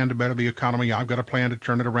got a plan to better the economy, I've got a plan to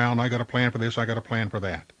turn it around, I've got a plan for this, I've got a plan for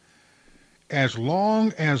that. As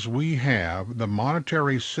long as we have the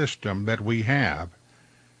monetary system that we have,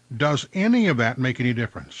 does any of that make any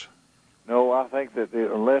difference? No, I think that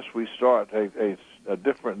unless we start a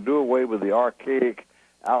different, do away with the archaic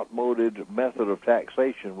outmoded method of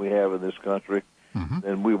taxation we have in this country,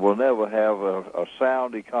 then we will never have a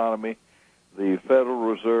sound economy. The Federal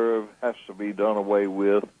Reserve has to be done away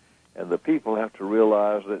with, and the people have to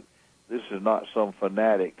realize that this is not some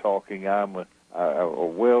fanatic talking. I'm a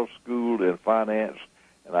well-schooled in finance,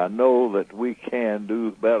 and I know that we can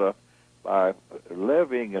do better by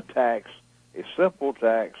levying a tax, a simple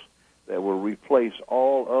tax that will replace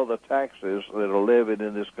all other taxes that are levied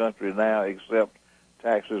in this country now, except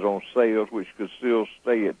taxes on sales, which could still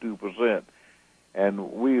stay at 2%.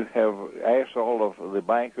 And we have asked all of the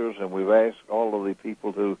bankers, and we've asked all of the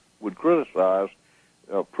people who would criticize,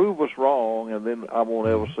 prove us wrong, and then I won't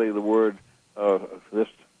ever say the word this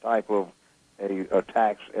type of a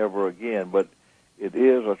tax ever again. But it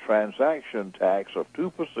is a transaction tax of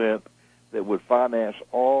 2% that would finance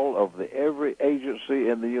all of every agency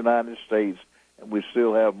in the United States, and we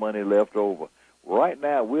still have money left over. Right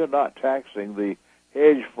now, we're not taxing the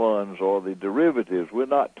hedge funds or the derivatives. We're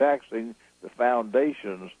not taxing the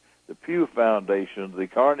foundations, the Pew Foundation, the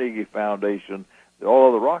Carnegie Foundation, all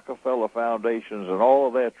of the Rockefeller Foundations, and all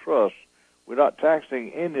of their trusts. We're not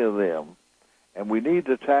taxing any of them. And we need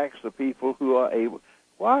to tax the people who are able.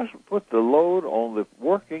 Why put the load on the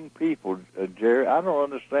working people, Jerry? I don't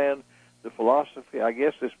understand the philosophy. I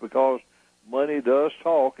guess it's because money does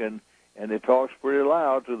talk, and it talks pretty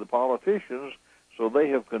loud to the politicians, so they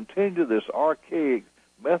have continued this archaic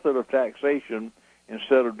method of taxation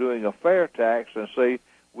instead of doing a fair tax and say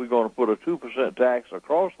we're going to put a 2% tax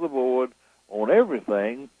across the board on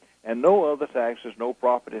everything and no other taxes, no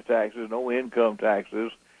property taxes, no income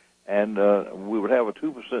taxes, and we would have a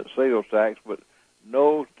 2% sales tax, but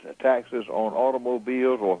no taxes on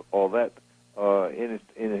automobiles or that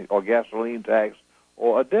or gasoline tax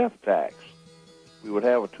or a death tax. We would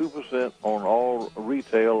have a 2% on all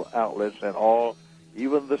retail outlets and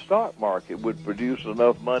even the stock market would produce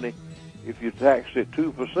enough money. If you taxed it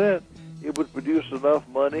 2%, it would produce enough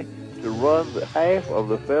money to run half of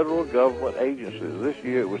the federal government agencies. This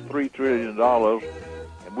year it was $3 trillion,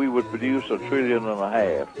 and we would produce $1.5 trillion.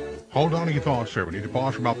 Hold on to your thoughts, sir. We need to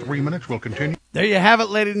pause for about 3 minutes. We'll continue. There you have it,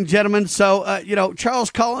 ladies and gentlemen. So, Charles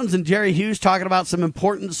Collins and Jerry Hughes talking about some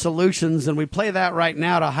important solutions, and we play that right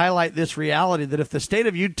now to highlight this reality that if the state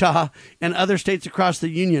of Utah and other states across the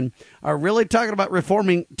union are really talking about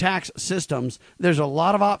reforming tax systems, there's a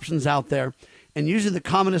lot of options out there, and using the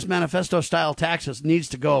Communist Manifesto-style taxes needs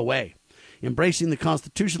to go away. Embracing the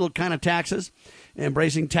constitutional kind of taxes,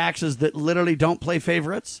 embracing taxes that literally don't play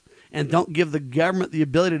favorites and don't give the government the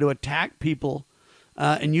ability to attack people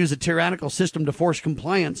and use a tyrannical system to force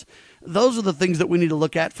compliance. Those are the things that we need to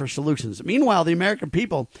look at for solutions. Meanwhile, the American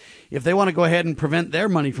people, if they want to go ahead and prevent their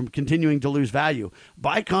money from continuing to lose value,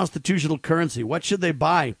 buy constitutional currency. What should they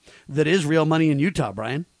buy that is real money in Utah,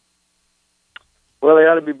 Brian? Well, they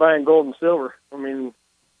ought to be buying gold and silver. I mean,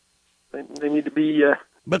 they need to be...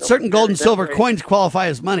 but certain gold and silver coins qualify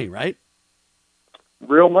as money, right?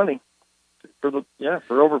 Real money.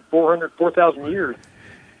 For over 4,000 years.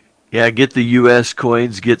 Yeah, get the U.S.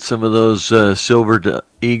 coins, get some of those silver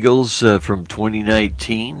eagles from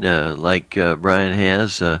 2019, like Brian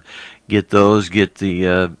has. Get those, get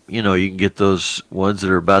the, you can get those ones that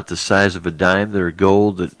are about the size of a dime that are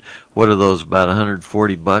gold. What are those, about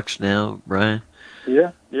 $140 now, Brian?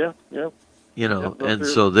 Yeah. And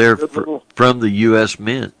so they're from the U.S.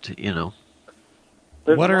 Mint,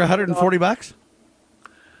 What are $140?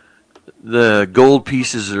 The gold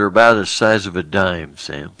pieces that are about the size of a dime,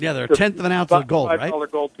 Sam. Yeah, they're a tenth of an ounce of gold, right?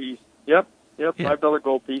 $5 gold piece. Yep, $5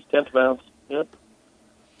 gold piece, tenth of an ounce. Yep.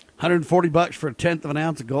 $140 for a tenth of an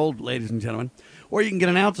ounce of gold, ladies and gentlemen. Or you can get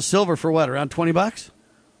an ounce of silver for what, around $20?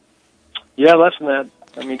 Yeah, less than that.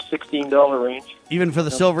 I mean, $16 range. Even for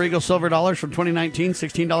the Silver Eagle silver dollars from 2019,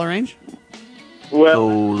 $16 range?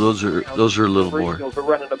 Well, those are a little more. Eagles are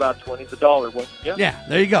running about $20, the dollar one. Yeah,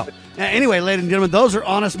 there you go. Anyway, ladies and gentlemen, those are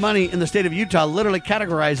honest money in the state of Utah, literally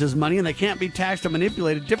categorized as money, and they can't be taxed or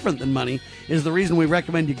manipulated different than money, is the reason we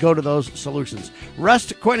recommend you go to those solutions.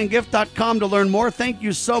 RustCoinandGift.com to learn more. Thank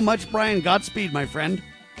you so much, Brian. Godspeed, my friend.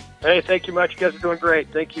 Hey, thank you much. You guys are doing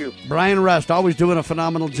great. Thank you. Brian Rust, always doing a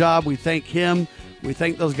phenomenal job. We thank him. We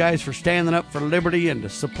thank those guys for standing up for liberty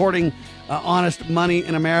and supporting honest money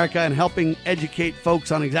in America and helping educate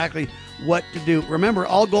folks on exactly what to do. Remember,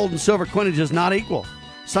 all gold and silver coinage is not equal.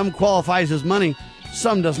 Some qualifies as money,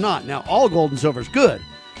 some does not. Now, all gold and silver is good,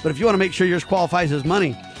 but if you want to make sure yours qualifies as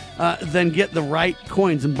money, then get the right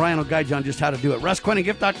coins, and Brian will guide you on just how to do it.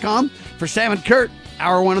 RustCoinandGift.com. For Sam and Kurt,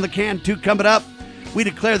 hour one of the Can 2 coming up. We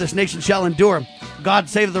declare this nation shall endure. God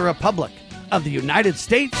save the Republic of the United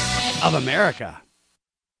States of America.